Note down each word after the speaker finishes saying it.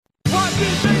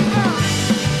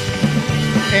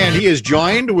And he is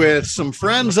joined with some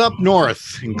friends up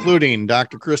north, including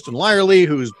Dr. Kristen Lyerly,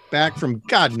 who's back from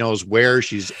God knows where.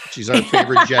 She's our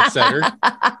favorite jet setter.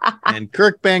 And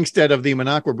Kirk Bangstead of the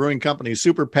Minocqua Brewing Company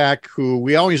Super PAC, who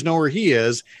we always know where he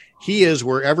is. He is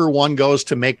wherever one goes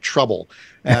to make trouble.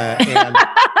 And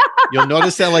you'll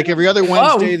notice that like every other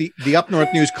Wednesday, the Up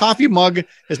North News coffee mug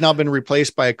has now been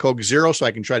replaced by a Coke Zero, so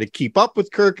I can try to keep up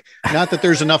with Kirk. Not that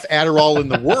there's enough Adderall in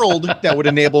the world that would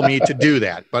enable me to do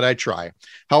that, but I try.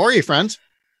 How are you, friends?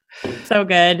 So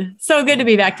good. So good to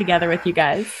be back together with you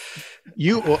guys.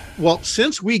 Well,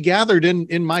 since we gathered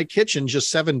in my kitchen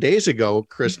just 7 days ago,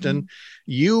 Kristen,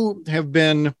 you have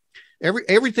been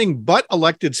everything but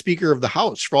elected Speaker of the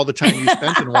House for all the time you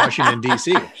spent in Washington,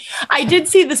 D.C. I did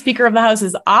see the Speaker of the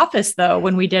House's office, though,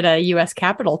 when we did a U.S.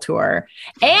 Capitol tour.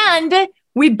 And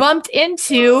we bumped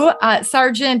into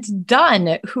Sergeant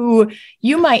Dunn, who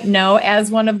you might know as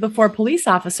one of the 4 police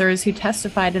officers who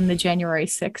testified in the January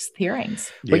 6th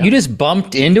hearings. But you just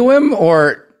bumped into him,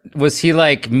 or was he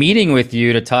like meeting with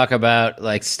you to talk about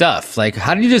like stuff? Like,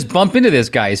 how did you just bump into this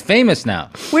guy? He's famous now.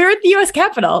 We're at the U.S.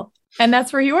 Capitol. And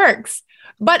that's where he works.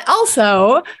 But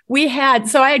also I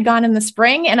had gone in the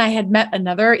spring and I had met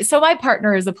so my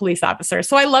partner is a police officer.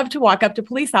 So I love to walk up to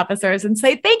police officers and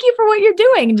say, thank you for what you're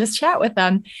doing, and just chat with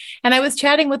them. And I was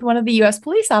chatting with one of the U.S.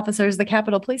 police officers, the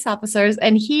Capitol police officers,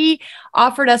 and he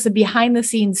offered us a behind the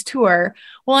scenes tour.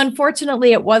 Well,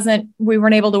 unfortunately, we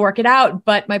weren't able to work it out,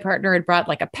 but my partner had brought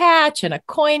like a patch and a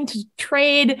coin to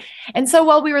trade. And so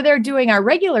while we were there doing our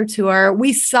regular tour,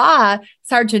 we saw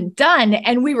Sergeant Dunn,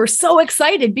 and we were so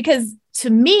excited because to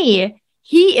me,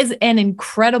 he is an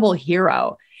incredible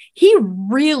hero. He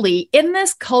really, in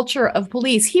this culture of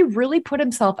police, he really put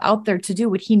himself out there to do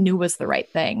what he knew was the right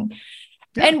thing.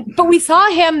 But we saw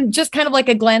him just kind of like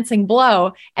a glancing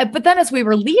blow. But then as we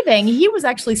were leaving, he was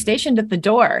actually stationed at the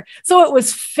door. So it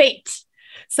was fate.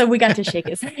 So we got to shake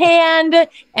his hand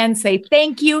and say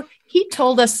thank you. He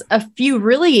told us a few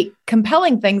really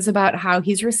compelling things about how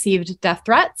he's received death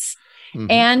threats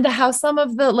and how some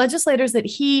of the legislators that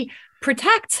he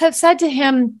protects have said to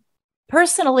him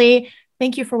personally,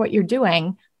 thank you for what you're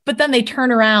doing. But then they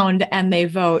turn around and they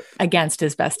vote against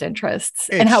his best interests,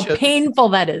 and how painful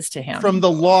that is to him. From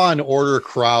the law and order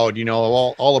crowd,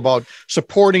 all about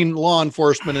supporting law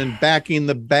enforcement and backing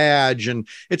the badge. And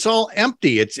it's all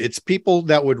empty. It's people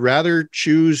that would rather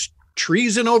choose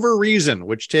treason over reason,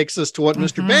 which takes us to what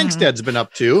Mr. Bangstead's been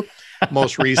up to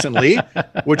most recently,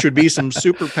 which would be some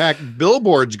Super PAC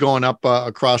billboards going up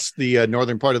across the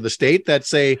northern part of the state that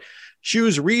say,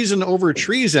 choose reason over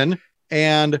treason.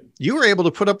 And you were able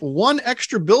to put up one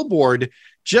extra billboard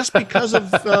just because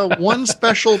of one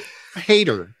special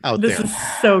hater out there. This is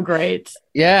so great.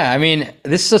 Yeah, I mean,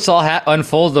 this has all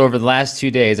unfolded over the last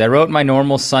 2 days. I wrote my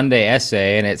normal Sunday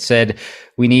essay, and it said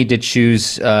we need to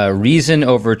choose reason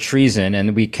over treason,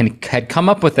 and we had come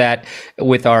up with that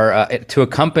with our to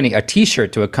accompany a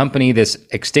T-shirt to accompany this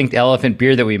Extinct Elephant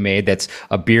beer that we made. That's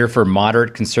a beer for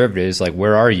moderate conservatives. Like,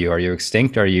 where are you? Are you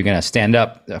extinct? Are you going to stand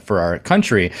up for our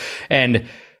country? And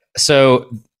so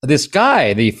this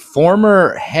guy, the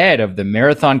former head of the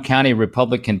Marathon County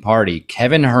Republican Party,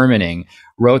 Kevin Hermaning,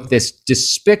 wrote this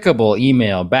despicable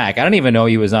email back. I don't even know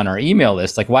he was on our email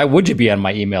list. Like, why would you be on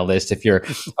my email list if you're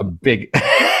a big,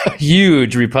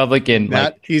 huge Republican?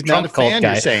 He's Trump not a fan,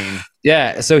 guy. you're saying.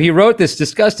 Yeah. So he wrote this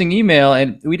disgusting email,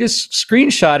 and we just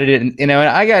screenshotted it. And,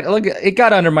 and it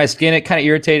got under my skin. It kind of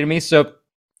irritated me. So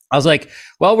I was like,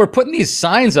 well, we're putting these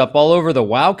signs up all over the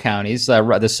WOW counties,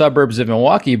 the suburbs of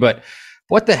Milwaukee, but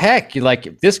what the heck?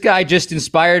 This guy just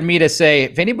inspired me to say,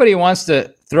 if anybody wants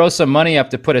to throw some money up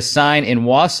to put a sign in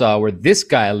Wausau where this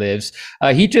guy lives,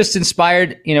 he just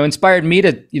inspired me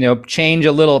to, change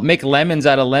a little, make lemons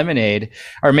out of lemonade,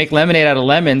 or make lemonade out of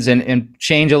lemons, and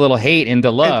change a little hate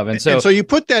into love. And so you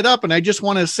put that up, and I just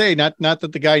want to say, not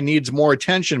that the guy needs more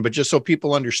attention, but just so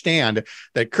people understand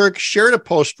that Kirk shared a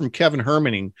post from Kevin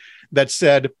Hermaning that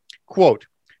said, quote,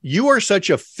 "You are such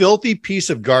a filthy piece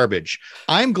of garbage.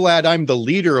 I'm glad I'm the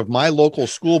leader of my local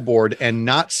school board and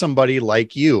not somebody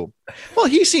like you." Well,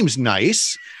 he seems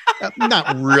nice.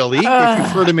 Not really. If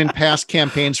you've heard him in past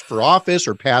campaigns for office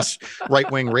or past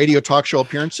right-wing radio talk show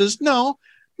appearances, no,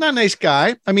 not a nice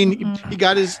guy. I mean, he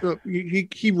got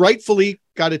he rightfully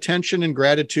got attention and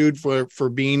gratitude for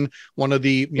being one of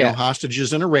the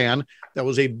hostages in Iran. That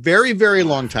was a very, very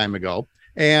long time ago.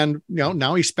 And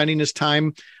now he's spending his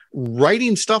time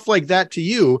writing stuff like that to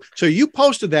you. So you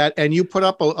posted that and you put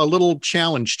up a little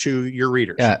challenge to your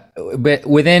readers. Yeah, but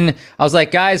I was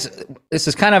like, guys, this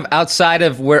is kind of outside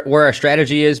of where our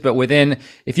strategy is, but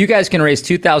if you guys can raise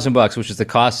 $2,000, which is the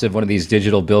cost of one of these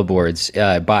digital billboards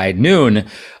by noon,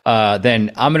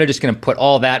 then I'm just going to put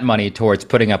all that money towards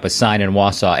putting up a sign in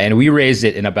Wausau. And we raised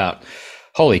it in about,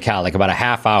 holy cow, like about a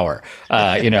half hour,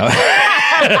 That's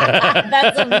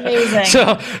amazing.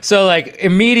 So like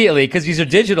immediately, because these are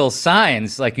digital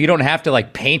signs, like you don't have to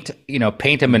like paint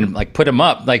them and like put them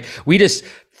up. Like we just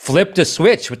flipped a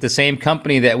switch with the same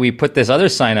company that we put this other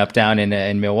sign up down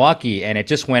in Milwaukee, and it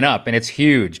just went up, and it's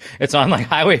huge. It's on like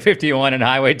Highway 51 and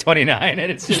Highway 29,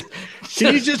 and it's just.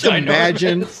 Can you just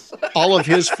imagine all of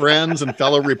his friends and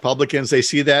fellow Republicans? They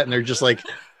see that and they're just like,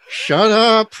 shut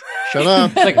up.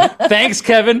 Like, thanks,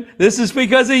 Kevin. This is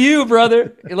because of you,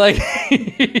 brother. Like,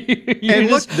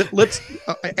 let's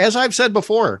as I've said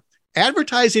before,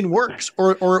 advertising works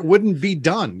or it wouldn't be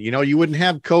done. You wouldn't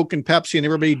have Coke and Pepsi and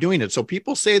everybody doing it. So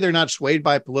people say they're not swayed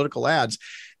by political ads.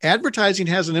 Advertising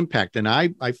has an impact. And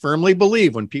I firmly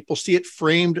believe when people see it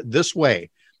framed this way,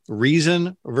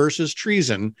 reason versus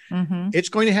treason, it's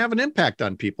going to have an impact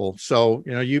on people. So,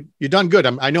 you done good.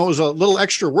 I know it was a little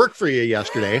extra work for you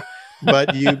yesterday,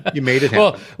 but you made it happen.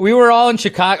 Well, we were all in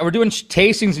Chicago. We're doing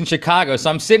tastings in Chicago. So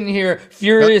I'm sitting here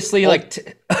furiously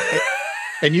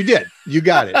and you did. You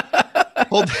got it.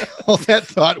 Hold that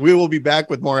thought. We will be back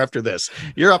with more after this.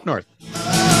 You're Up North.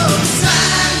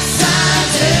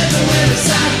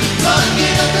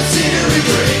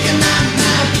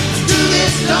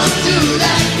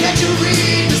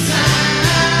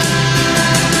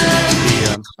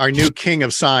 Our new king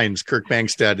of signs, Kirk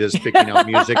Bangstad, is picking out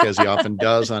music as he often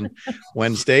does on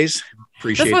Wednesdays.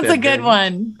 Appreciate this one's that. A good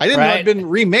one. I didn't know it'd been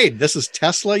remade. This is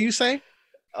Tesla, you say?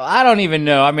 I don't even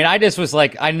know. I mean, I just was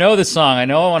like, I know the song. I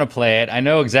know I want to play it. I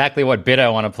know exactly what bit I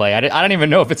want to play. I don't even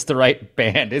know if it's the right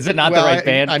band. Is it not the right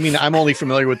band? I mean, I'm only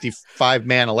familiar with the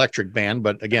 5-man electric band,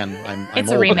 but again, I'm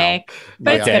a remake,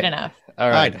 but it's good enough. All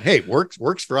right. Hey, works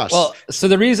for us. Well, so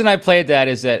the reason I played that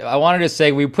is that I wanted to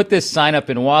say we put this sign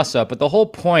up in Wausau, but the whole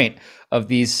point of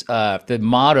these, the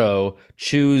motto,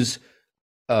 choose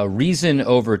reason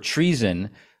over treason,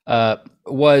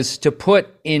 was to put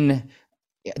in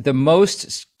the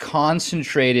most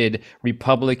concentrated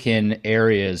Republican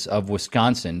areas of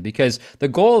Wisconsin, because the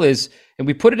goal is, and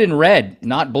we put it in red,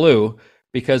 not blue,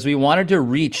 because we wanted to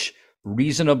reach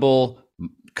reasonable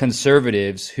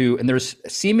conservatives and there's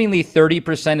seemingly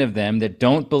 30% of them that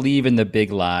don't believe in the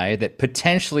big lie, that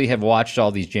potentially have watched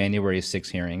all these January 6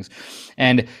 hearings.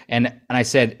 And I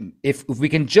said, if we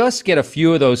can just get a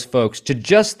few of those folks to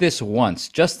just this one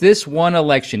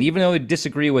election, even though they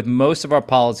disagree with most of our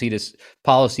policy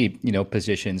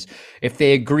positions, if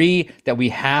they agree that we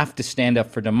have to stand up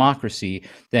for democracy,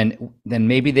 then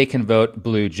maybe they can vote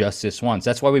blue just this once.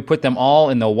 That's why we put them all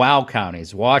in the WOW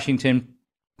counties: Washington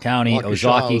County,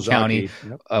 Ozaukee County,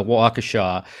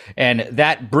 Waukesha. And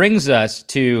that brings us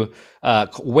to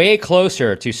way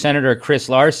closer to Senator Chris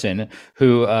Larson,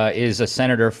 who is a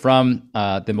senator from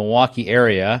the Milwaukee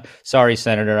area. Sorry,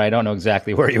 Senator, I don't know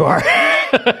exactly where you are.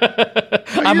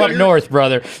 I'm up north,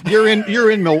 brother.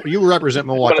 You represent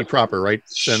Milwaukee proper, right,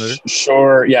 Senator?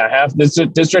 Sure. Yeah. This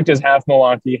district is half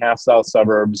Milwaukee, half south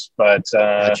suburbs, but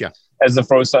gotcha. As the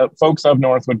folks up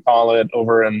north would call it,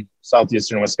 over in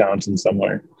southeastern Wisconsin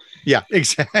somewhere. Yeah,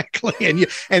 exactly. And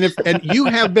you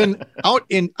have been out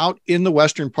in the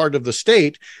western part of the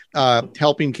state,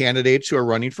 helping candidates who are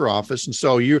running for office. And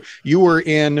so you were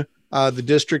in the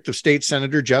district of State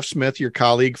Senator Jeff Smith, your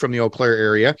colleague from the Eau Claire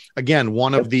area. Again,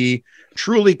 one of the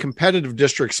truly competitive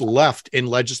districts left in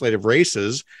legislative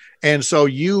races. And so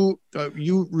you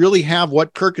really have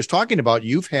what Kirk is talking about.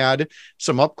 You've had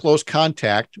some up close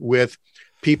contact with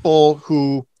people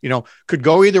who, could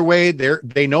go either way.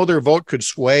 They know their vote could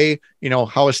sway,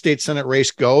 how a state Senate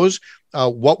race goes.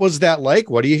 What was that like?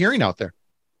 What are you hearing out there?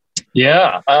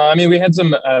 Yeah. I mean, we had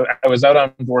some, I was out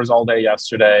on doors all day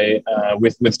yesterday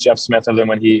with Jeff Smith, and then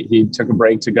when he took a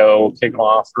break to go kick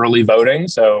off early voting.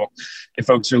 So if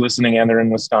folks are listening and they're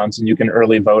in Wisconsin, you can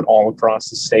early vote all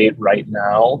across the state right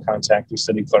now. Contact your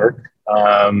city clerk,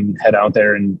 head out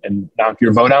there and knock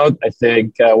your vote out. I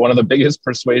think one of the biggest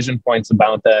persuasion points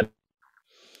about that.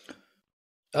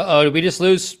 Uh-oh, did we just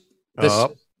lose this?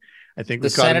 I think the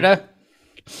senator.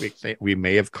 We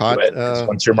may have caught.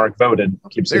 Once your mark voted,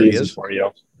 keeps it easy for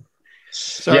you.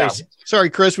 Sorry,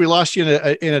 Chris, we lost you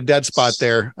in a dead spot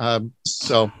there.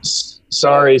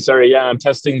 Sorry. Yeah, I'm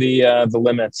testing the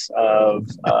limits of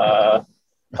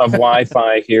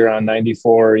Wi-Fi here on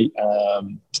 94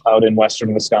 out in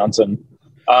western Wisconsin.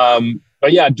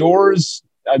 But yeah, doors.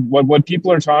 what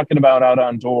people are talking about out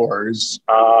on doors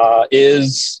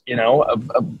is,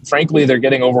 frankly, they're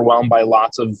getting overwhelmed by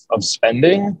lots of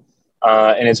spending,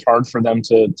 and it's hard for them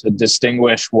to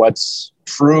distinguish what's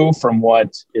true from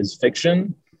what is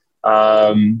fiction.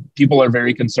 People are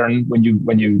very concerned when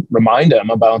you remind them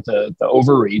about the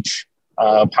overreach,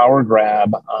 power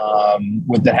grab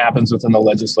that happens within the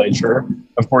legislature.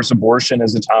 Of course, abortion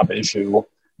is a top issue.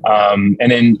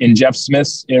 And in Jeff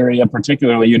Smith's area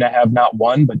particularly, you have not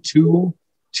one, but two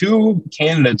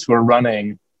candidates who are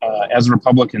running as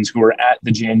Republicans who were at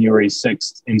the January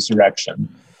 6th insurrection.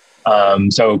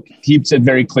 So keeps it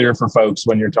very clear for folks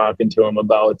when you're talking to them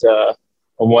about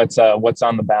what's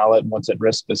on the ballot and what's at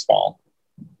risk this fall.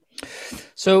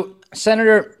 So,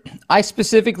 Senator, I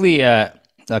specifically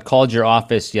called your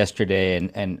office yesterday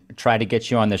and tried to get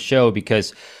you on the show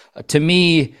because to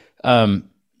me,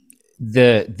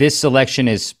 this election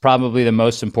is probably the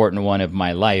most important one of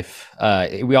my life.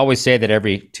 We always say that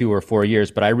every 2 or 4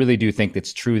 years, but I really do think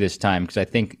it's true this time because I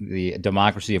think the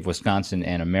democracy of Wisconsin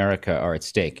and America are at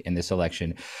stake in this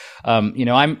election.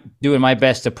 I'm doing my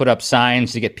best to put up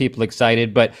signs to get people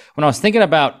excited, but when I was thinking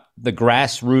about the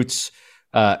grassroots,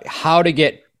 how to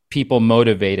get people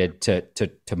motivated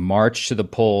to march to the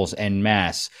polls en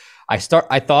masse, I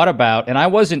thought about, and I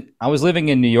was living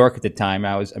in New York at the time.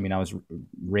 I was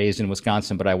raised in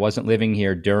Wisconsin, but I wasn't living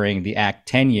here during the Act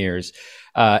 10 years.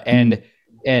 And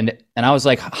I was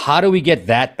like, how do we get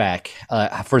that back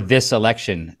for this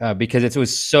election? Because it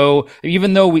was so,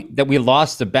 even though we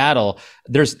lost the battle,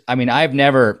 I've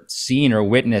never seen or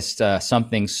witnessed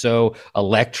something so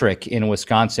electric in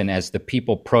Wisconsin as the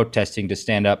people protesting to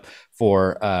stand up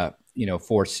for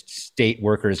state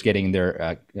workers getting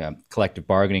their collective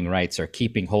bargaining rights or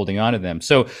holding on to them.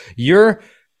 So you're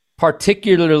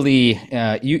particularly,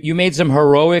 you made some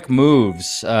heroic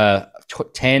moves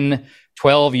 10,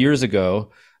 12 years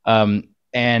ago.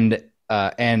 And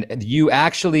you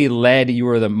actually you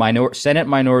were the Senate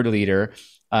minority leader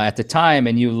at the time,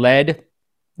 and you led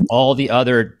all the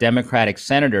other Democratic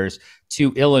senators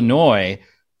to Illinois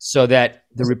so that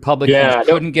the Republicans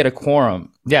couldn't get a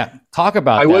quorum. Yeah. Talk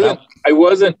about that. I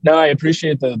wasn't. No, I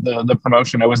appreciate the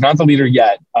promotion. I was not the leader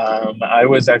yet. I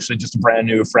was actually just a brand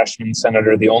new freshman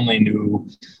senator, the only new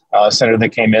senator that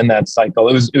came in that cycle.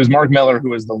 It was Mark Miller who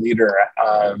was the leader.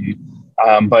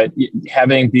 But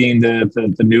being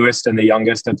the newest and the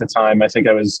youngest at the time, I think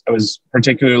I was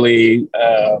particularly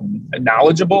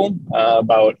knowledgeable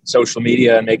about social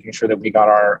media and making sure that we got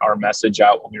our message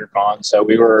out when we were gone. So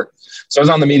I was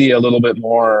on the media a little bit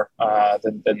more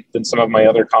than some of my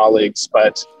other colleagues,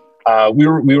 but we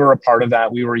were a part of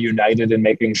that. We were united in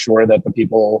making sure that the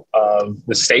people of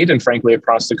the state and frankly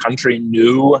across the country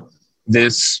knew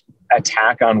this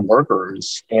attack on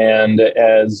workers. And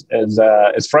as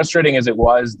frustrating as it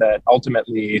was that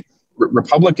ultimately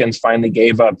Republicans finally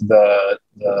gave up the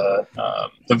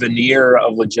veneer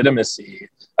of legitimacy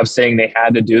of saying they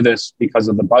had to do this because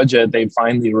of the budget, they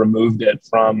finally removed it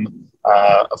from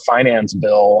a finance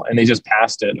bill and they just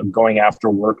passed it of going after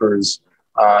workers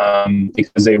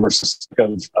because they were sick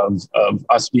of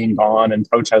us being gone and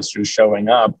protesters showing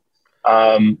up.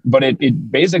 But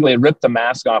it basically ripped the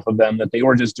mask off of them that they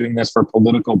were just doing this for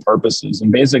political purposes.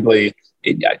 And basically,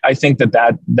 I think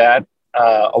that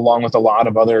along with a lot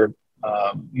of other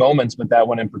moments, but that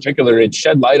one in particular, it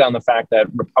shed light on the fact that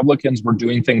Republicans were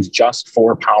doing things just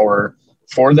for power,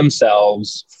 for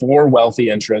themselves, for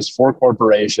wealthy interests, for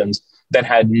corporations that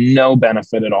had no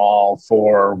benefit at all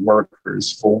for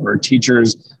workers, for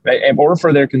teachers, or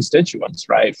for their constituents,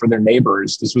 right? For their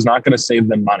neighbors. This was not going to save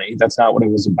them money. That's not what it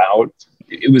was about.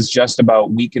 It was just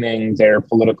about weakening their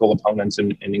political opponents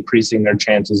and increasing their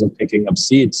chances of picking up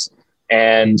seats.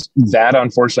 And that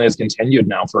unfortunately has continued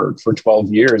now for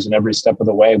 12 years. And every step of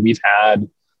the way, we've had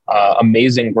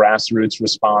amazing grassroots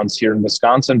response here in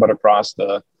Wisconsin, but across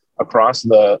the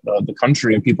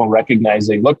country, of people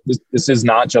recognizing, look, this is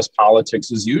not just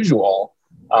politics as usual,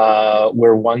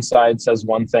 where one side says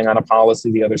one thing on a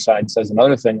policy, the other side says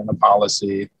another thing on a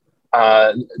policy.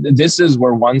 This is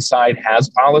where one side has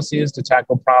policies to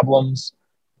tackle problems,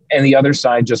 and the other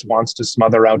side just wants to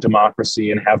smother out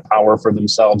democracy and have power for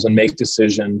themselves and make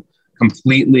decisions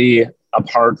completely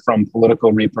apart from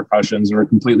political repercussions or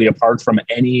completely apart from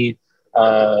any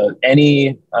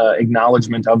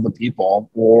acknowledgement of the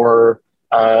people or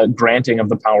granting of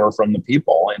the power from the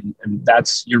people. And I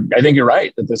think you're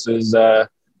right that this is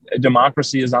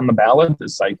democracy is on the ballot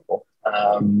this cycle.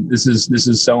 This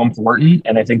is so important.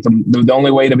 And I think the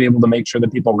only way to be able to make sure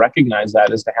that people recognize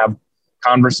that is to have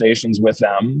conversations with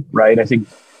them, right? I think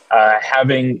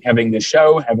having this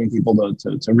show, having people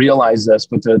to realize this,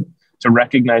 but to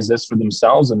recognize this for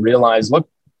themselves and realize, look,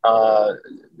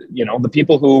 The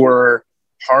people who were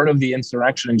part of the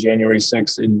insurrection in January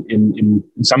 6th in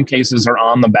some cases are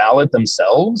on the ballot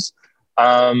themselves,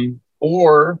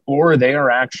 or they are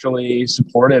actually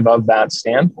supportive of that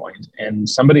standpoint. And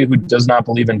somebody who does not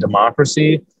believe in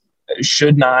democracy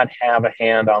should not have a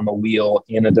hand on the wheel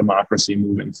in a democracy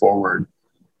moving forward.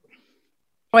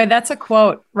 Boy, that's a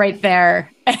quote right there.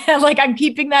 Like, I'm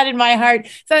keeping that in my heart.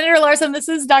 Senator Larson, this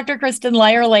is Dr. Kristen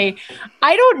Lyerly.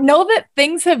 I don't know that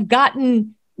things have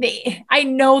gotten, I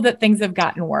know that things have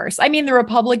gotten worse. I mean, the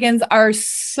Republicans are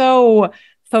so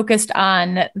focused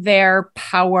on their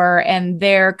power and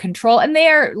their control, and they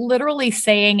are literally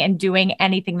saying and doing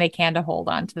anything they can to hold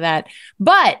on to that.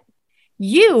 But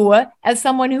you, as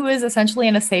someone who is essentially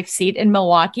in a safe seat in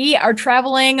Milwaukee, are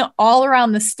traveling all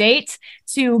around the state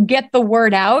to get the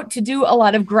word out, to do a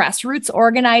lot of grassroots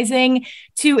organizing,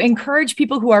 to encourage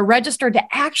people who are registered to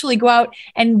actually go out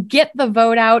and get the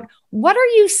vote out. What are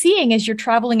you seeing as you're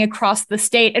traveling across the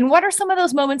state? And what are some of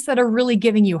those moments that are really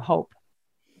giving you hope?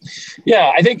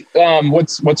 Yeah, I think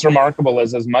what's remarkable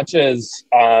is as much as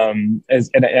and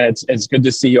it's good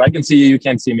to see you. I can see you. You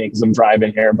can't see me because I'm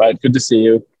driving here, but good to see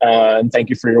you. And thank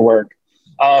you for your work.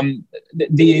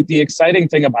 The exciting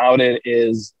thing about it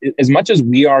is, as much as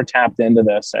we are tapped into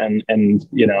this and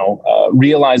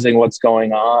realizing what's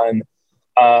going on,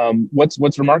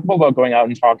 what's remarkable about going out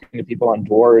and talking to people on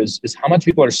doors is how much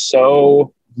people are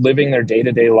so living their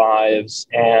day-to-day lives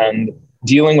and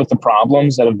dealing with the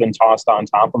problems that have been tossed on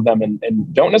top of them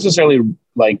and don't necessarily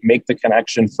like make the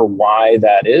connection for why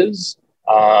that is,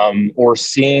 or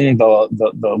seeing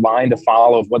the line to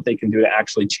follow of what they can do to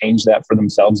actually change that for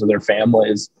themselves or their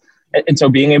families. And so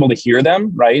being able to hear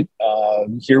them, right,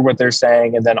 hear what they're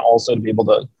saying, and then also to be able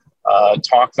to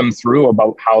talk them through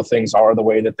about how things are the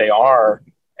way that they are.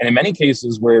 And in many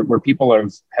cases where people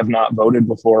have not voted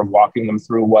before, walking them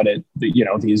through what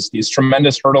these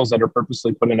tremendous hurdles that are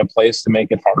purposely put into place to make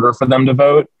it harder for them to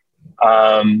vote,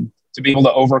 to be able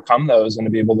to overcome those and to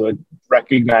be able to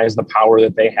recognize the power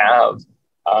that they have.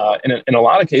 In a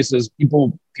lot of cases,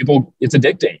 people, it's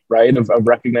addicting, right? Of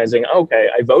recognizing, okay,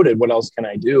 I voted, what else can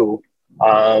I do?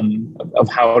 Of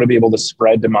how to be able to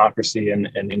spread democracy and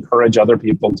encourage other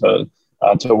people to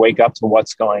wake up to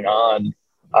what's going on.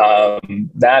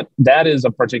 That is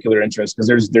a particular interest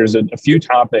because there's a few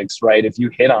topics, right? If you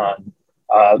hit on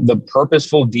the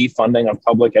purposeful defunding of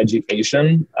public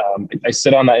education, I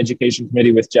sit on the education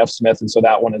committee with Jeff Smith, and so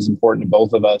that one is important to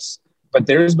both of us. But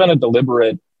there's been a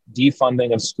deliberate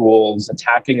defunding of schools,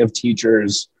 attacking of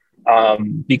teachers,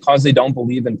 because they don't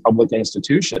believe in public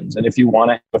institutions. And if you want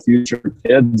to have a future for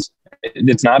kids,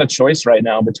 it's not a choice right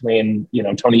now between,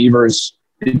 Tony Evers.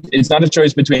 It's not a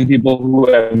choice between people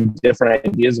who have different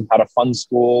ideas of how to fund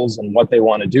schools and what they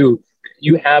want to do.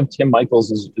 You have Tim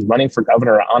Michels is running for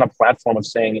governor on a platform of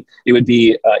saying it would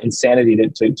be insanity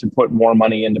to put more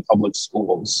money into public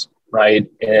schools, right?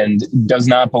 And does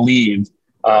not believe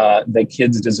that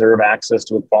kids deserve access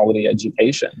to a quality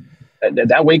education.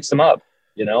 That wakes them up.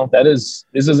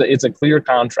 It's a clear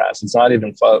contrast. It's not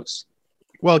even close.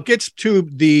 Well, it gets to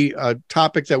the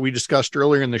topic that we discussed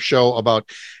earlier in the show about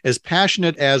as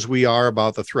passionate as we are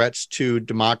about the threats to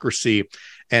democracy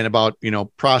and about,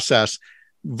 process,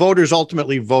 voters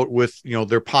ultimately vote with,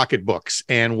 their pocketbooks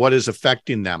and what is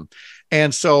affecting them.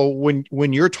 And so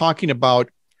when you're talking about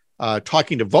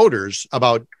talking to voters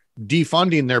about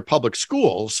defunding their public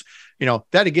schools,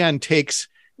 that again takes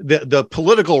the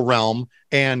political realm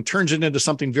and turns it into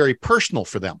something very personal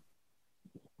for them.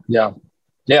 Yeah.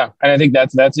 Yeah. And I think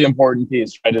that's the important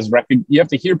piece, right? You have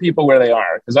to hear people where they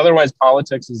are, because otherwise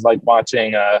politics is like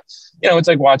watching, it's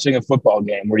like watching a football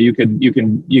game where you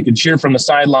could cheer from the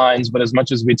sidelines, but as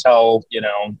much as we tell,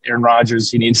 Aaron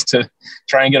Rodgers, he needs to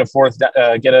try and get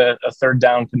a third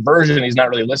down conversion, he's not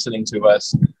really listening to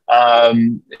us.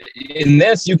 In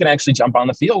this, you can actually jump on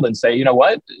the field and say, you know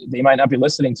what, they might not be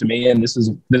listening to me, and this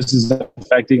is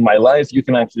affecting my life. You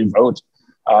can actually vote.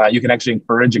 You can actually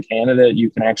encourage a candidate. You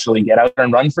can actually get out there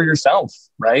and run for yourself,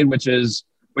 right? Which is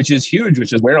huge,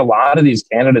 which is where a lot of these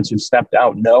candidates who've stepped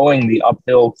out, knowing the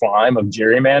uphill climb of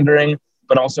gerrymandering,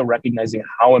 but also recognizing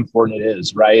how important it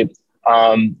is, right?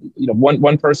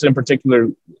 One person in particular,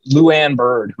 Lou Ann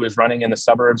Bird, who is running in the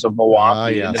suburbs of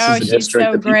Milwaukee. Yes. This is a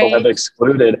district that people have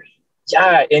excluded.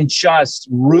 Yeah, and just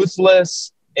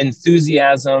ruthless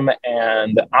enthusiasm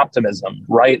and optimism,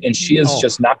 right? And she is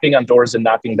just knocking on doors and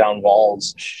knocking down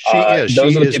walls. She is.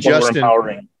 Those she are the is people just who are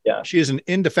empowering. Yeah, she is an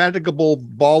indefatigable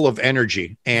ball of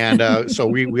energy, and so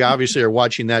we obviously are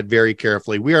watching that very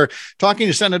carefully. We are talking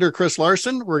to Senator Chris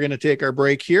Larson. We're going to take our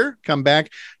break here, come back,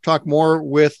 talk more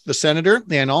with the senator,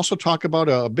 and also talk about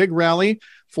a big rally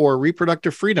for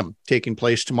reproductive freedom taking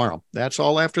place tomorrow. That's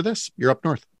all after this. You're Up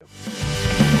North.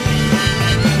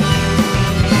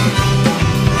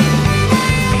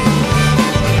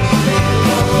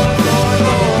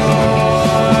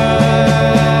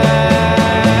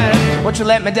 Won't you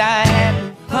let me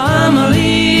die? I'm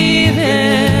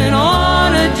leaving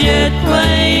on a jet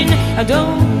plane. I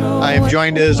don't know. I am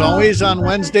joined as always on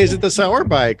Wednesdays at this hour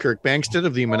by Kirk Bangstad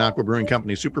of the Minocqua Brewing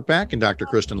Company Super PAC and Dr.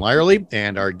 Kristen Lyerly.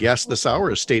 And our guest this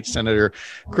hour is State Senator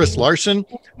Chris Larson,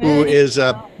 who is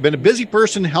been a busy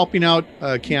person helping out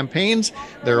campaigns.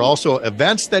 There are also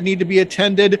events that need to be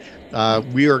attended.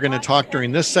 We are going to talk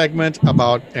during this segment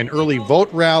about an early vote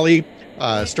rally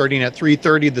starting at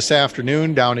 3:30 this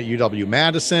afternoon down at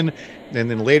UW-Madison. And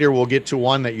then later we'll get to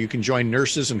one that you can join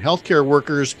nurses and healthcare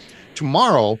workers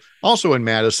tomorrow, also in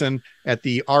Madison, at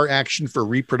the Our Action for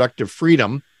Reproductive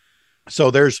Freedom.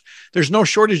 So there's no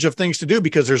shortage of things to do,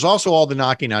 because there's also all the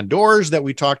knocking on doors that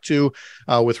we talked to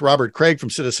with Robert Craig from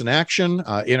Citizen Action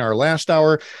in our last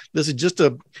hour. This is just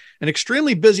an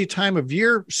extremely busy time of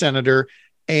year, Senator,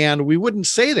 and we wouldn't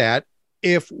say that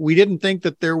if we didn't think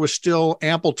that there was still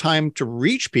ample time to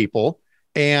reach people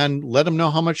and let them know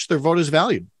how much their vote is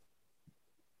valued.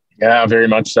 Yeah, very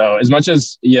much so. As much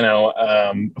as,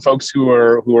 folks who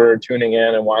are tuning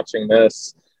in and watching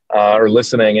this or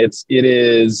listening,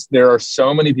 there are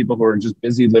so many people who are just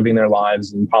busy living their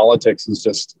lives, and politics is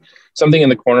just something in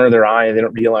the corner of their eye. They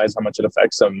don't realize how much it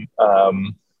affects them.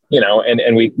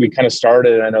 And we kind of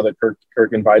started, and I know that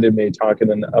Kirk invited me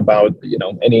talking about,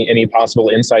 any possible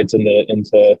insights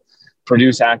into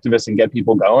produce activists and get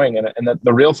people going. And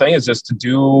the real thing is just to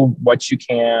do what you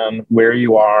can where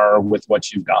you are with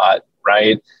what you've got,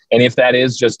 right? And if that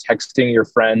is just texting your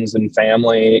friends and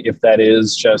family, if that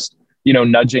is just,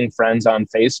 nudging friends on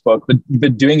Facebook,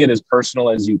 but doing it as personal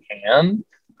as you can,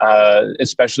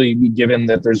 especially given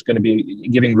that there's going to be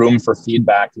giving room for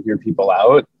feedback to hear people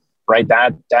out, right?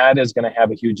 That is going to have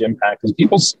a huge impact,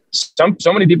 because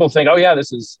so many people think, oh yeah,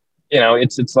 this is,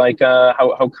 it's like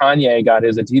how Kanye got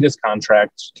his Adidas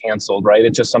contract canceled, right?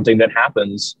 It's just something that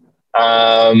happens,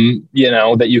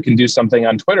 that you can do something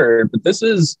on Twitter. But this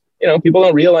is, people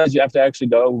don't realize you have to actually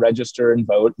go register and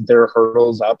vote. There are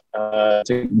hurdles up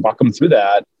to walk them through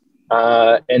that.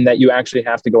 And that you actually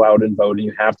have to go out and vote, and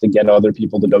you have to get other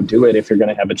people to go do it if you're going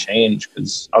to have a change,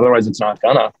 because otherwise it's not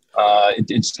gonna.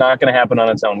 It's not going to happen on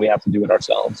its own. We have to do it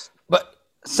ourselves. But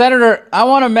Senator, I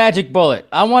want a magic bullet.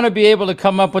 I want to be able to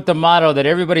come up with the motto that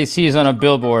everybody sees on a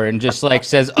billboard and just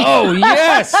says, "Oh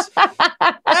yes,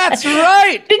 that's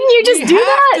right." Didn't you just do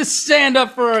that? To stand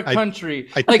up for our country.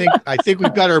 I think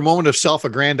we've got our moment of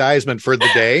self-aggrandizement for the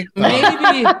day.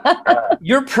 Maybe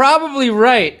you're probably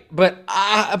right, but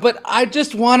I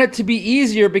just want it to be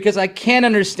easier, because I can't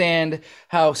understand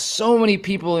how so many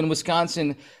people in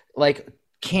Wisconsin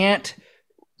can't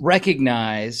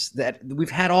recognize that we've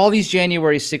had all these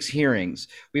January 6 hearings.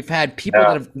 We've had people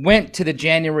that have went to the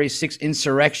January 6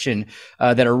 insurrection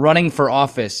that are running for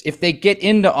office. If they get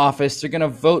into office, they're going to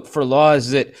vote for laws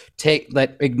that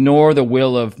ignore the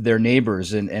will of their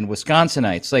neighbors and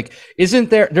Wisconsinites.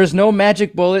 There's no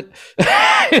magic bullet.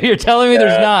 You're telling me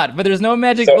there's not, but there's no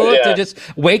magic bullet to just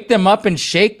wake them up and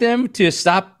shake them to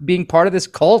stop being part of this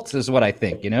cult, is what I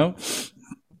think, Yeah,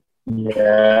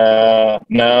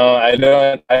 no, I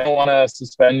don't want to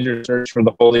suspend your search for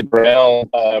the Holy Grail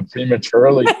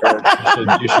prematurely, Kirk.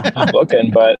 You should keep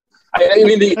looking. But I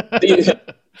mean,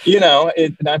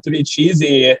 not to be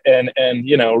cheesy and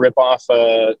rip off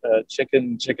a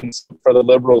chicken for the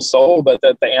liberal soul, but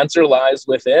that the answer lies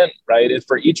within, right? Is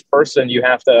for each person, you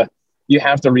have to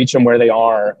reach them where they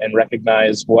are and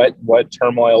recognize what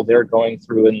turmoil they're going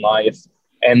through in life,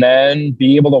 and then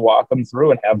be able to walk them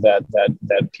through and have that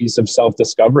piece of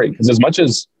self-discovery. Because as much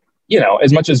as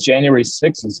January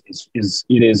 6th is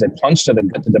a punch to the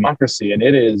democracy, and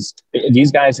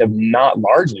these guys have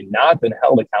largely not been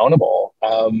held accountable.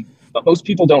 But most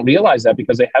people don't realize that,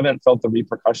 because they haven't felt the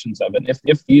repercussions of it.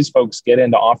 If these folks get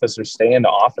into office or stay into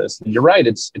office, then you're right,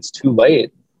 it's too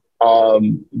late.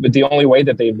 But the only way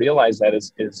that they realize that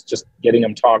is just getting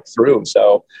them talked through.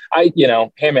 So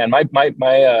hey man, my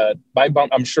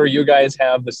bump, I'm sure you guys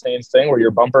have the same thing where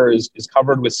your bumper is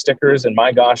covered with stickers. And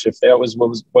my gosh, if that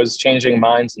was changing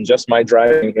minds, and just my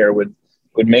driving here would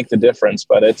make the difference.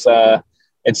 But it's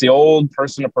the old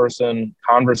person-to-person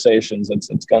conversations.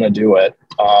 It's going to do it.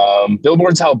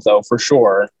 Billboards help though, for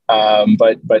sure.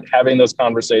 But having those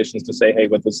conversations to say, hey,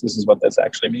 this is what this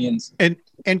actually means.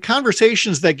 And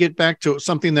conversations that get back to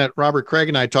something that Robert Craig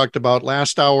and I talked about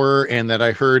last hour, and that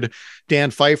I heard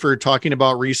Dan Pfeiffer talking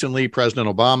about recently, President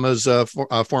Obama's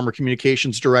former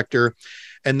communications director.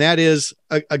 And that is,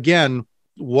 again,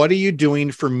 what are you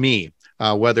doing for me?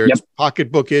 Whether it's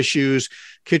pocketbook issues,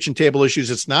 kitchen table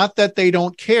issues, it's not that they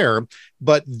don't care,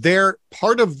 but they're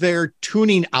part of their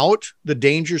tuning out the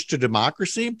dangers to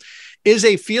democracy is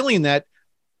a feeling that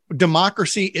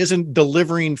democracy isn't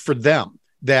delivering for them,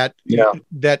 that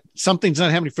something's not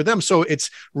happening for them. So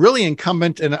it's really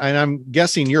incumbent, and I'm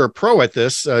guessing you're a pro at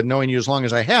this, knowing you as long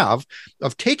as I have,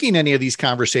 of taking any of these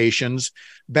conversations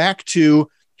back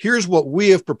to, here's what we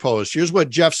have proposed. Here's what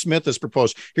Jeff Smith has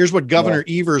proposed. Here's what Governor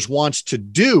Evers wants to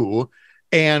do.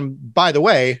 And by the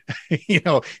way,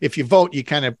 if you vote, you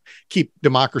kind of keep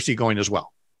democracy going as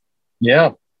well.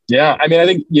 Yeah. Yeah. I mean, I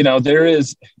think, there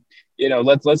is,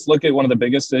 let's look at one of the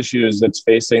biggest issues that's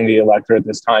facing the electorate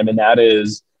this time. And that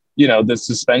is, the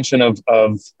suspension of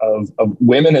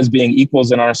women as being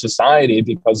equals in our society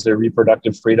because their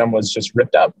reproductive freedom was just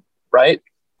ripped up. Right.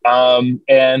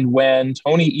 And when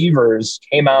Tony Evers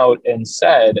came out and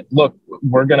said, look,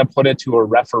 we're going to put it to a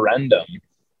referendum.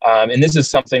 And this is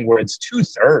something where it's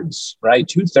 2/3, right?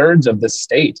 2/3 of the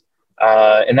state.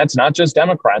 And that's not just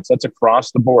Democrats, that's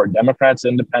across the board. Democrats,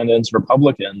 independents,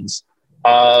 Republicans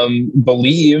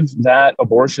believe that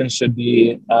abortion should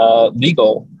be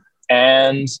legal.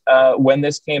 And when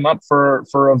this came up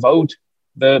for a vote,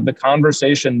 the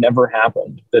conversation never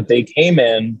happened. That they came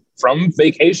in from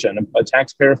vacation, a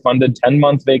taxpayer-funded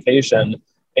 10-month vacation,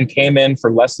 and came in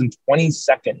for less than 20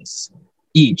 seconds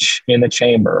each in the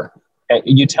chamber. And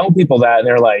you tell people that, and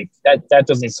they're like, that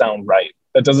doesn't sound right.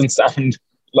 That doesn't sound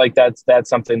like that's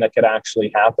something that could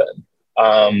actually happen.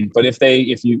 But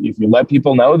if you let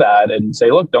people know that and say,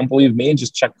 look, don't believe me,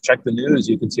 just check the news,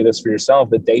 you can see this for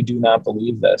yourself, that they do not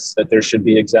believe this, that there should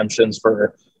be exemptions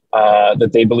for,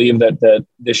 that they believe that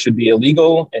this should be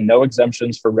illegal and no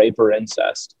exemptions for rape or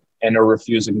incest, and are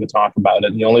refusing to talk about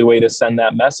it. And the only way to send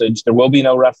that message, there will be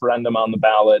no referendum on the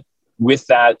ballot with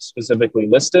that specifically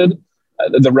listed.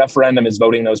 The referendum is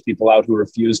voting those people out who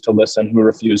refuse to listen, who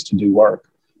refuse to do work.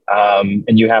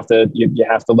 And you have to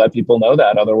let people know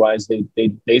that. Otherwise,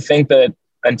 they think that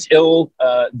until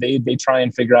they try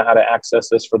and figure out how to access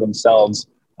this for themselves,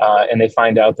 and they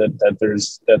find out that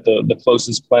the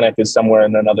closest clinic is somewhere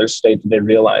in another state, that they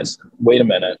realize, wait a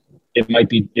minute, it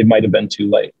might have been too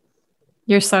late.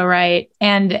 You're so right.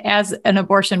 And as an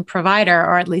abortion provider,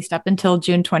 or at least up until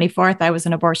June 24th, I was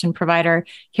an abortion provider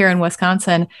here in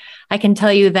Wisconsin. I can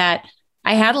tell you that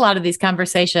I had a lot of these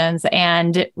conversations,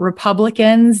 and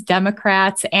Republicans,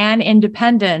 Democrats, and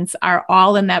independents are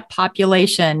all in that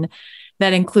population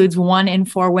that includes 1 in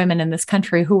 4 women in this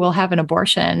country who will have an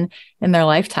abortion in their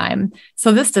lifetime.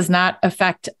 So this does not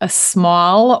affect a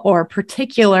small or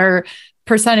particular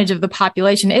percentage of the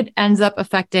population. It ends up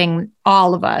affecting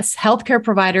all of us. Healthcare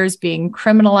providers being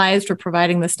criminalized for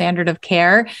providing the standard of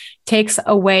care takes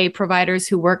away providers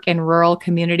who work in rural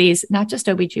communities, not just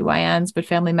OBGYNs, but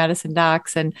family medicine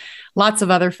docs and lots of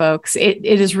other folks. It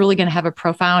is really going to have a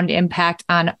profound impact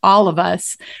on all of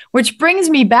us, which brings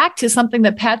me back to something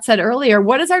that Pat said earlier.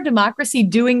 What is our democracy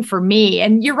doing for me?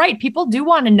 And you're right, people do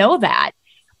want to know that.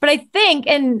 But I think,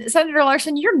 and Senator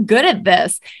Larson, you're good at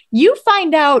this. You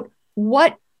find out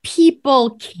what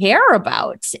people care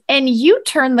about, and you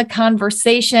turn the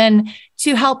conversation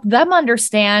to help them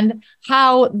understand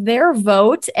how their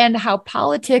vote and how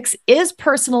politics is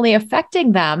personally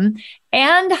affecting them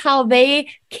and how they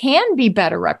can be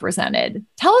better represented.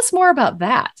 Tell us more about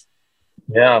that.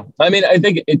 Yeah, I mean, I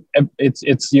think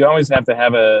it's you always have to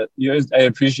have I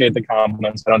appreciate the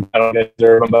compliments. I don't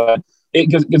deserve them, but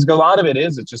because a lot of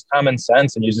it's just common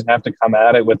sense, and you just have to come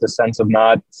at it with the sense of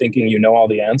not thinking you know all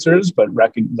the answers, but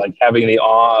having the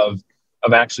awe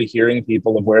of actually hearing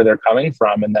people of where they're coming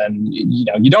from. And then,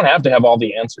 you don't have to have all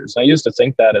the answers. I used to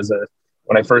think that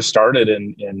when I first started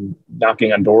in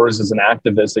knocking on doors as an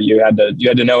activist, that you had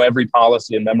to know every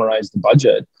policy and memorize the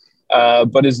budget.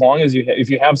 But as long as if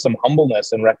you have some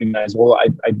humbleness and recognize, well,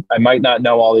 I might not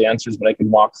know all the answers, but I can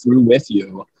walk through with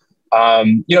you.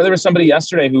 There was somebody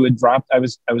yesterday who had dropped. I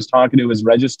was talking to, was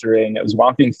registering. I was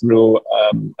walking through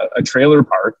a trailer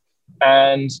park,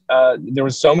 and there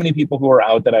was so many people who were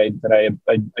out that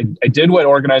I did what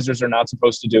organizers are not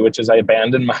supposed to do, which is I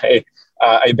abandoned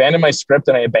my script,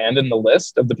 and I abandoned the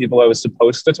list of the people I was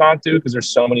supposed to talk to, because there's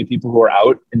so many people who are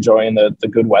out enjoying the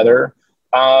good weather.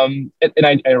 And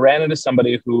I ran into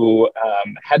somebody who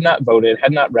had not voted,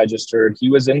 had not registered. He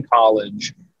was in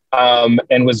college. And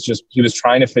he was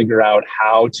trying to figure out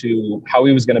how he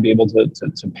was going to be able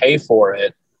to pay for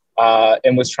it,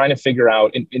 and was trying to figure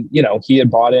out, he had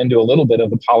bought into a little bit of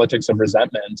the politics of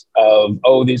resentment of,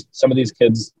 some of these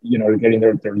kids, are getting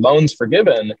their loans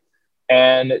forgiven.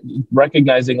 and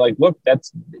recognizing like, look,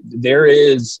 this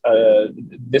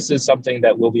is something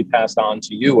that will be passed on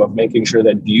to you, of making sure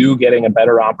that you getting a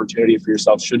better opportunity for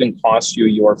yourself shouldn't cost you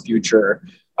your future,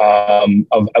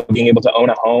 of being able to own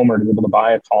a home or to be able to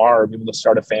buy a car or be able to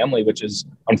start a family, which is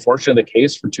unfortunately the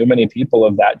case for too many people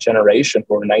of that generation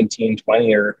who are 19,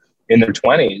 20 or in their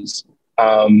 20s.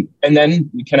 And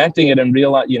then connecting it and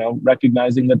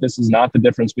recognizing that this is not the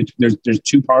difference between, there's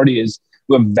two parties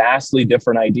who have vastly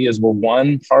different ideas, where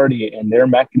one party and their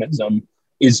mechanism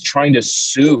is trying to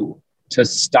sue to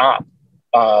stop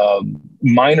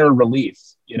minor relief,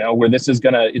 where this is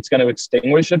it's going to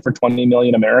extinguish it for 20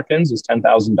 million Americans is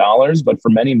 $10,000. But for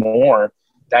many more,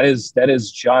 that is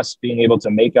just being able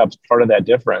to make up part of that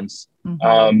difference.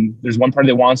 Mm-hmm. There's one party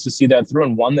that wants to see that through,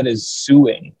 and one that is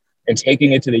suing and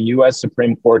taking it to the U.S.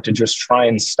 Supreme Court to just try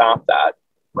and stop that,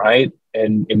 right?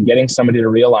 And getting somebody to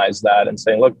realize that and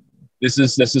saying, look, this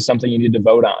is something you need to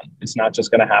vote on. It's not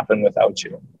just going to happen without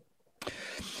you.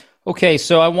 Okay,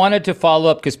 so I wanted to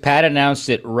follow up because Pat announced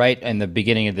it right in the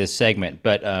beginning of this segment,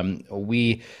 but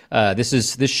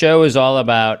this show is all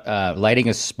about lighting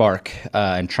a spark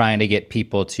and trying to get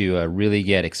people to really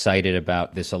get excited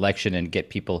about this election and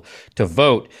get people to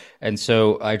vote. And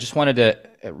so I just wanted to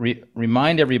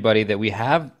remind everybody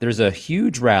that there's a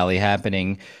huge rally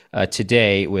happening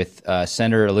today with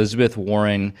Senator Elizabeth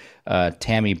Warren,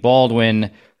 Tammy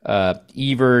Baldwin,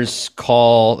 Evers,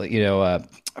 Call, Representative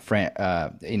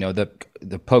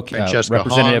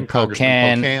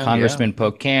Pocan, Congressman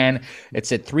Pocan.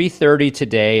 It's at 3:30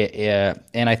 today,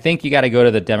 and I think you got to go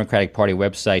to the Democratic Party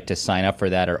website to sign up for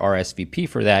that or RSVP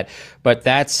for that. But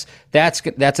that's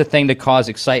a thing to cause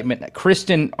excitement.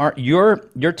 Kristen,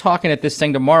 you're talking at this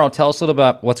thing tomorrow. Tell us a little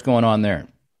about what's going on there.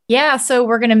 Yeah, so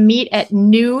we're going to meet at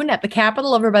noon at the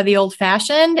Capitol over by the Old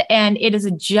Fashioned, and it is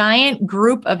a giant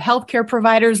group of healthcare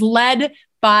providers led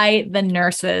by the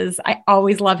nurses. I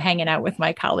always love hanging out with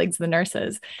my colleagues, the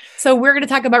nurses. So we're going to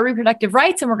talk about reproductive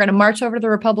rights, and we're going to march over to the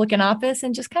Republican office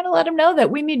and just kind of let them know that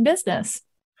we mean business.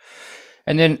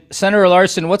 And then Senator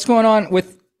Larson, what's going on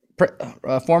with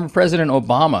former President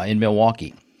Obama in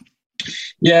Milwaukee?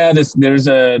 Yeah, there's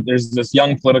this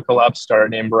young political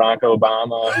upstart named Barack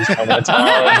Obama who's coming to town.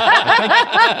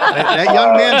 That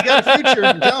young man's got a future,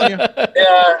 I'm telling you.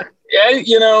 Yeah,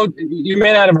 you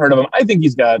may not have heard of him. I think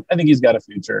he's got a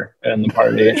future in the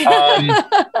party.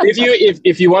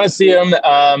 If you want to see him,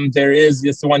 there is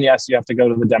this one. Yes, you have to go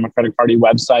to the Democratic Party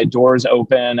website. Doors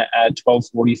open at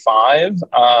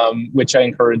 12:45, which I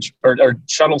encourage. Or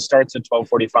shuttle starts at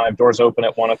 12:45. Doors open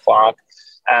at 1:00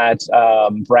 at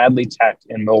Bradley Tech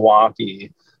in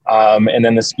Milwaukee. And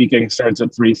then the speaking starts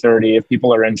at 3:30. If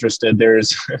people are interested,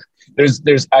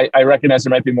 I recognize there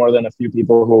might be more than a few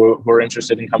people who are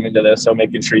interested in coming to this. So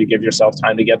making sure you give yourself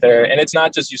time to get there. And it's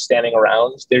not just you standing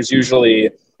around. This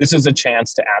is a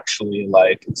chance to actually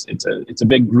it's a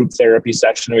big group therapy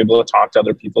session. We're able to talk to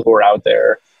other people who are out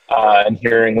there and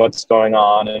hearing what's going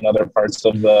on in other parts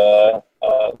of the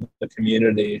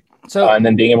community. So, and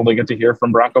then being able to get to hear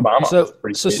from Barack Obama.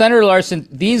 So Senator Larson,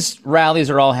 these rallies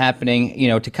are all happening,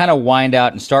 to kind of wind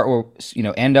out and start where,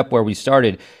 end up where we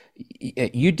started.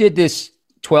 You did this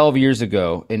 12 years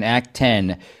ago in Act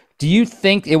 10. Do you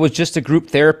think it was just a group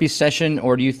therapy session,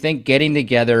 or do you think getting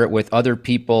together with other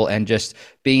people and just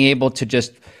being able to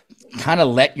just kind of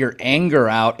let your anger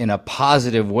out in a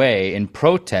positive way in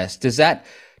protest, does that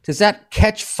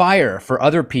catch fire for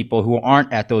other people who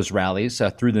aren't at those rallies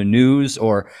through the news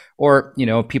or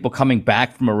people coming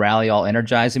back from a rally all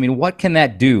energized? I mean, what can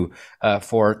that do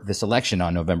for this election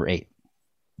on November 8th?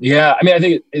 Yeah, I mean, I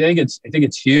think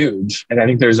it's huge, and I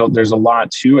think there's a lot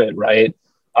to it, right?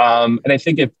 And I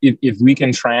think if we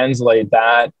can translate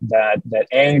that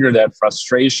anger, that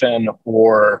frustration,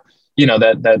 or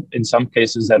that in some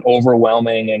cases that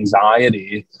overwhelming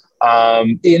anxiety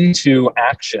into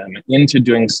action, into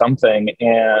doing something,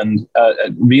 and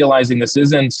realizing this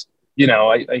isn't,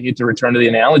 I hate to return to the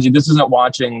analogy, this isn't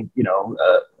watching,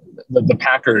 the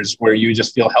Packers where you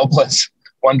just feel helpless,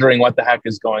 wondering what the heck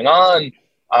is going on.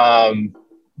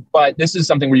 But this is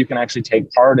something where you can actually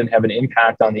take part and have an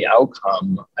impact on the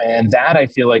outcome. And that, I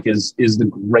feel like, is the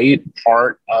great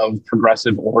part of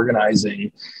progressive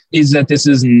organizing, is that this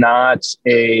is not just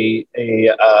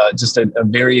a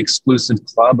very exclusive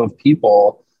club of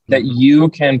people, that you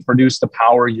can produce the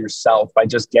power yourself by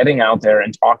just getting out there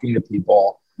and talking to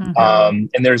people. Mm-hmm.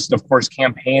 And there's, of course,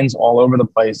 campaigns all over the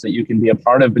place that you can be a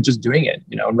part of, but just doing it,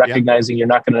 recognizing you're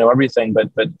not going to know everything,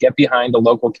 but get behind a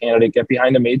local candidate, get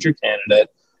behind a major candidate,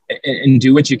 and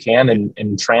do what you can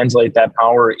and translate that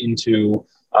power into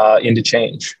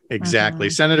change. Exactly.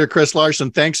 Mm-hmm. Senator Chris Larson,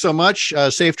 thanks so much.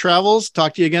 Safe travels.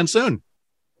 Talk to you again soon.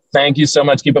 Thank you so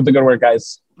much. Keep up the good work,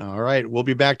 guys. All right. We'll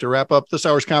be back to wrap up this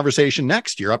hour's conversation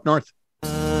next. You're up north.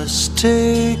 Just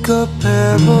take a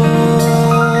pebble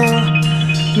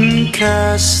and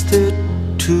cast it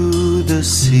to the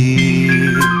sea.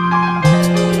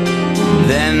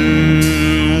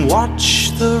 Then watch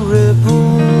the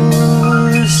ripples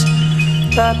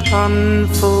that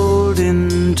unfold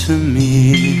into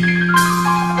me.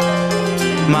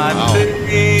 My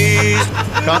baby.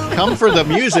 Come for the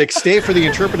music, stay for the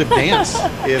interpretive dance.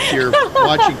 If you're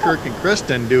watching Kirk and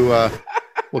Kristen do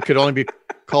what could only be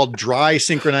called dry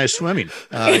synchronized swimming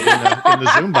in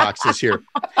the Zoom boxes here.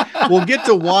 We'll get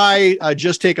to why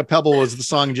Just Take a Pebble was the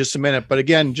song in just a minute. But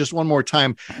again, just one more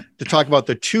time to talk about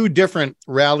the two different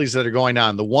rallies that are going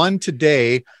on. The one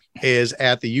today is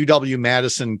at the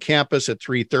UW-Madison campus at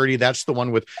 3:30. That's the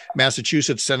one with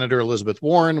Massachusetts Senator Elizabeth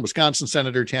Warren, Wisconsin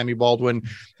Senator Tammy Baldwin,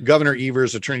 Governor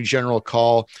Evers, Attorney General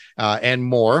Call, and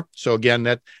more. So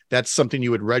again, that's something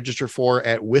you would register for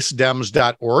at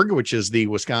wisdems.org, which is the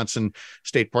Wisconsin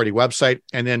State Party website.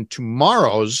 And then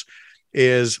tomorrow's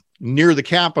is near the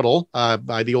Capitol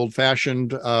by the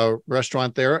old-fashioned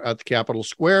restaurant there at the Capitol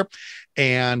Square.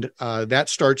 And that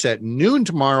starts at noon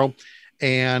tomorrow.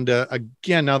 And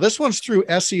again, now this one's through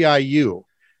SEIU.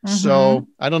 Mm-hmm. So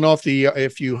I don't know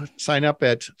if you sign up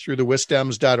through the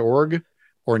wisdems.org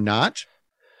or not.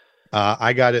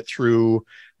 I got it through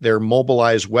their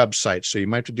Mobilize website. So you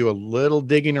might have to do a little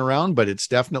digging around, but it's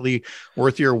definitely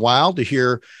worth your while to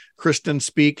hear Kristen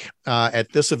speak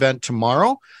at this event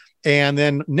tomorrow. And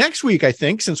then next week, I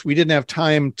think, since we didn't have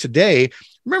time today,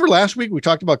 remember last week we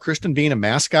talked about Kristen being a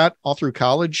mascot all through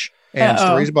college and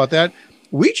stories about that.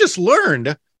 We just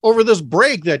learned over this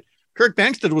break that Kirk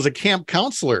Bangstad was a camp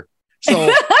counselor. So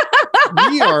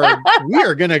we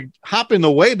are going to hop in the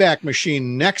Wayback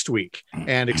Machine next week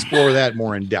and explore that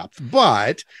more in depth.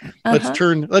 But let's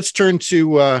turn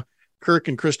to Kirk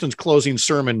and Kristen's closing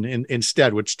sermon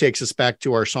instead, which takes us back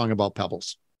to our song about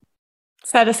pebbles.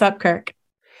 Set us up, Kirk.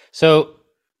 So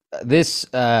this,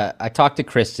 I talked to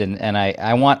Kristen, and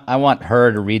I want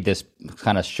her to read this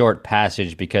kind of short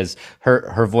passage because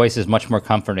her voice is much more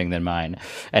comforting than mine,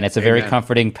 and it's a very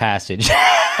comforting passage. Says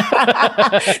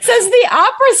the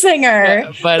opera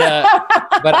singer.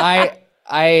 But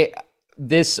I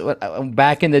this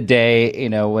back in the day,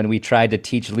 when we tried to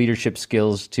teach leadership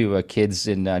skills to kids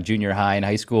in junior high and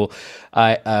high school,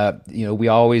 we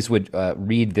always would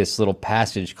read this little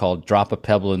passage called "Drop a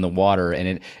Pebble in the Water,"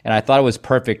 and I thought it was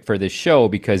perfect for this show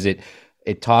because it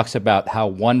talks about how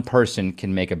one person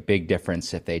can make a big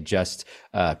difference if they just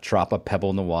drop a pebble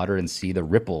in the water and see the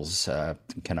ripples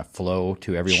kind of flow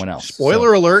to everyone else.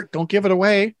 Spoiler alert! Don't give it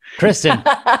away, Kristen.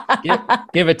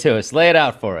 give it to us. Lay it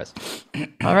out for us.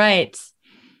 All right.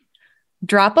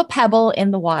 Drop a pebble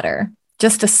in the water,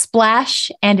 just a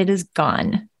splash, and it is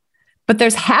gone. But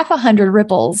there's 100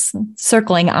 ripples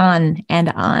circling on and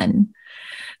on,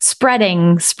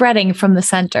 spreading from the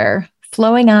center,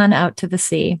 flowing on out to the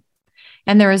sea.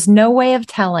 And there is no way of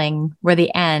telling where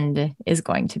the end is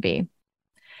going to be.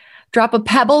 Drop a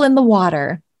pebble in the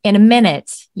water. In a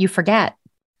minute, you forget.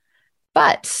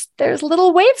 But there's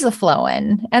little waves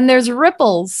a-flowing, and there's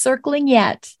ripples circling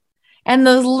yet. And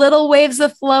those little waves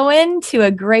a-flowing to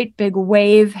a great big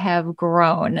wave have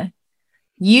grown.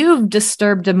 You've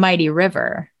disturbed a mighty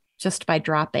river just by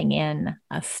dropping in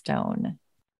a stone.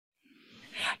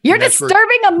 You're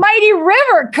disturbing a mighty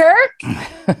river, Kirk.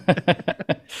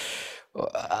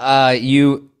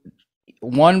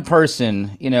 One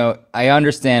person, I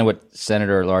understand what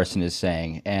Senator Larson is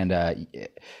saying, and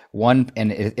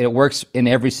it works in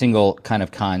every single kind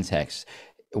of context.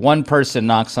 One person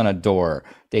knocks on a door,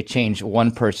 they change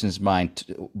one person's mind.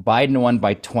 Biden won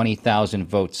by 20,000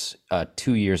 votes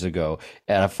 2 years ago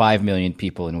out of 5 million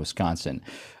people in Wisconsin.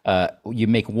 You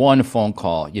make one phone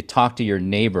call, you talk to your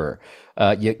neighbor,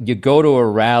 you go to a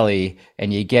rally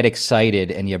and you get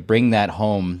excited and you bring that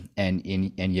home and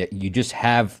you just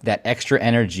have that extra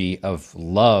energy of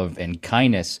love and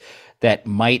kindness that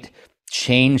might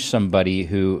change somebody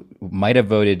who might have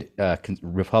voted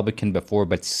Republican before,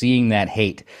 but seeing that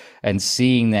hate and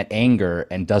seeing that anger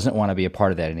and doesn't want to be a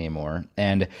part of that anymore.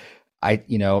 And it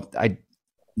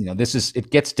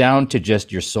gets down to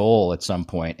just your soul at some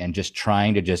point and just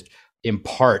trying to just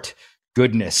impart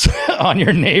goodness on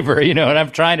your neighbor, and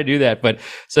I'm trying to do that. But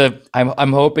so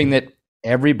I'm hoping that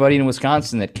everybody in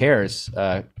Wisconsin that cares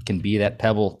can be that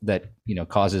pebble that,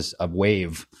 causes a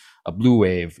blue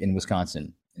wave in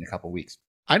Wisconsin in a couple of weeks.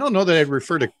 I don't know that I'd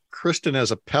refer to Kristen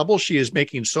as a pebble. She is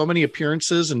making so many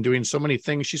appearances and doing so many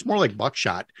things. She's more like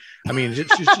buckshot. I mean, she's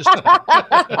just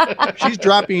she's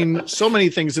dropping so many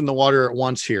things in the water at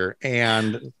once here,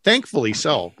 and thankfully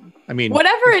so. I mean,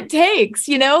 whatever it takes,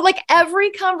 like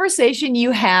every conversation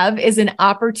you have is an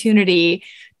opportunity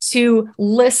to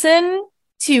listen,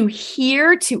 to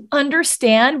hear, to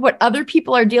understand what other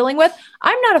people are dealing with.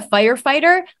 I'm not a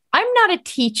firefighter. I'm not a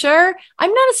teacher.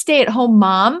 I'm not a stay-at-home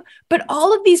mom, but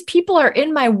all of these people are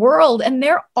in my world and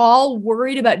they're all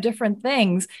worried about different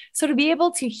things. So to be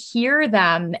able to hear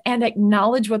them and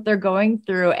acknowledge what they're going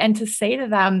through and to say to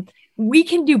them, we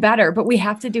can do better, but we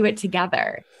have to do it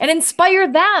together, and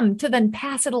inspire them to then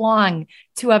pass it along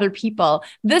to other people.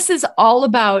 This is all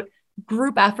about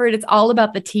group effort. It's all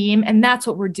about the team. And that's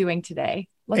what we're doing today.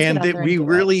 And that we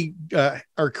really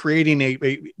are creating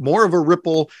a more of a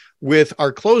ripple with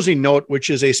our closing note, which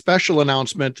is a special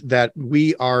announcement that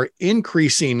we are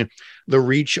increasing the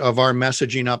reach of our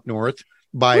messaging up north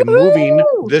by moving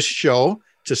this show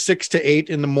to 6 to 8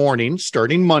 in the morning,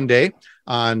 starting Monday,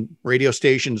 on radio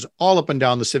stations all up and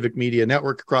down the Civic Media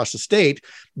Network across the state.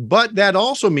 But that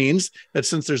also means that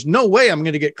since there's no way I'm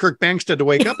going to get Kirk Bangstad to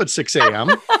wake up at 6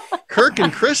 a.m., Kirk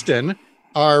and Kristen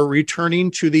are returning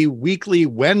to the weekly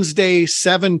Wednesday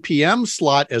 7 p.m.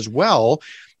 slot as well,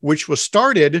 which was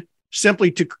started simply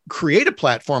to create a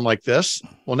platform like this.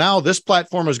 Well, now this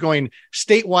platform is going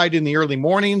statewide in the early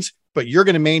mornings, but you're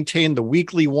going to maintain the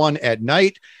weekly one at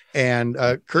night. And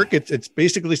Kirk, it's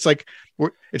basically, it's like,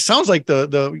 it sounds like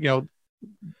the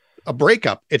a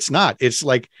breakup. It's not. It's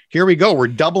like, here we go. We're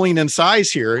doubling in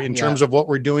size here in terms of what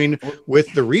we're doing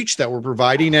with the reach that we're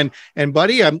providing. And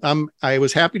buddy, I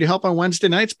was happy to help on Wednesday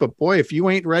nights, but boy, if you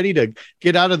ain't ready to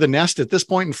get out of the nest at this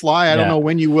point and fly, I don't know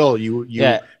when you will. You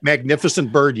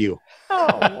magnificent bird, you.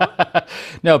 Oh.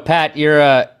 No, Pat,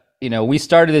 you're we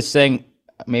started this thing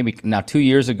maybe now 2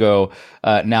 years ago.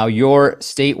 Now you're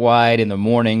statewide in the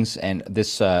mornings, and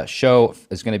this show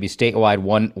is going to be statewide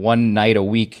one night a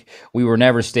week. We were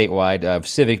never statewide.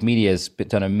 Civic Media has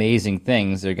done amazing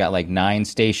things. They've got like 9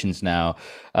 stations now.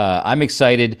 I'm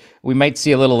excited. We might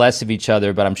see a little less of each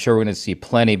other, but I'm sure we're going to see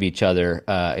plenty of each other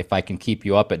if I can keep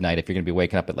you up at night, if you're going to be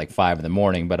waking up at like 5 in the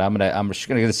morning. But I'm going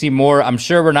to see more. I'm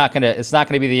sure it's not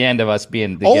going to be the end of us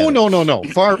being together. Oh, no.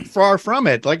 Far from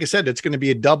it. Like I said, it's going to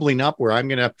be a doubling up where I'm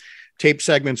going to tape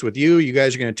segments with you. You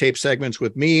guys are going to tape segments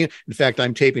with me. In fact,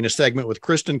 I'm taping a segment with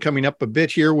Kristen coming up a bit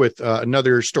here with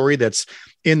another story that's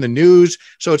in the news.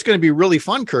 So it's going to be really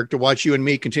fun, Kirk, to watch you and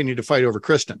me continue to fight over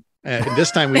Kristen. And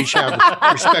this time we each have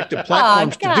respective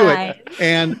platforms to do it.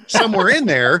 And somewhere in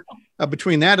there,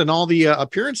 between that and all the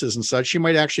appearances and such, you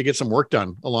might actually get some work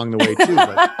done along the way too.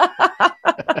 But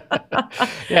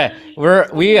yeah,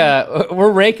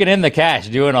 we're raking in the cash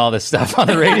doing all this stuff on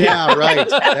the radio. Yeah, right.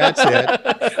 That's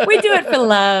it. We do it for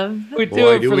love. We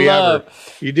do it for love. Ever.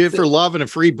 You do it for love and a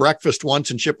free breakfast once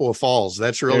in Chippewa Falls.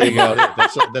 That's really about it.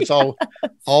 That's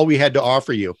all we had to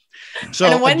offer you. So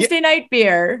and a Wednesday night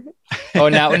beer. Oh,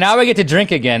 now we get to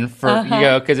drink again for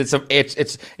because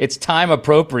it's time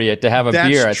appropriate to have a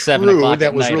beer at 7 o'clock.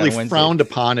 That was really frowned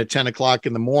upon at 10 o'clock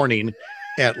in the morning,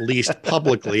 at least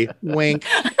publicly. Wink.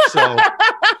 So,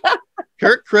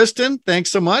 Kirk, Kristen,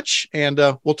 thanks so much, and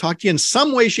we'll talk to you in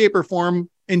some way, shape, or form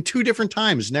in 2 different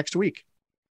times next week.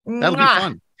 That'll be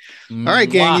fun. All right,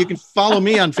 gang. You can follow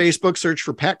me on Facebook. Search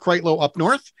for Pat Kreitlow Up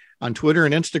North. On Twitter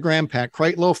and Instagram, Pat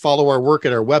Kreitlow. Follow our work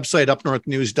at our website,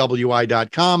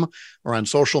 upnorthnewswi.com, or on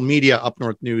social media, Up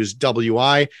North News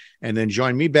WI. And then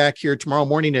join me back here tomorrow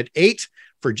morning at 8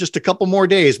 for just a couple more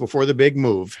days before the big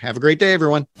move. Have a great day,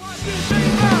 everyone.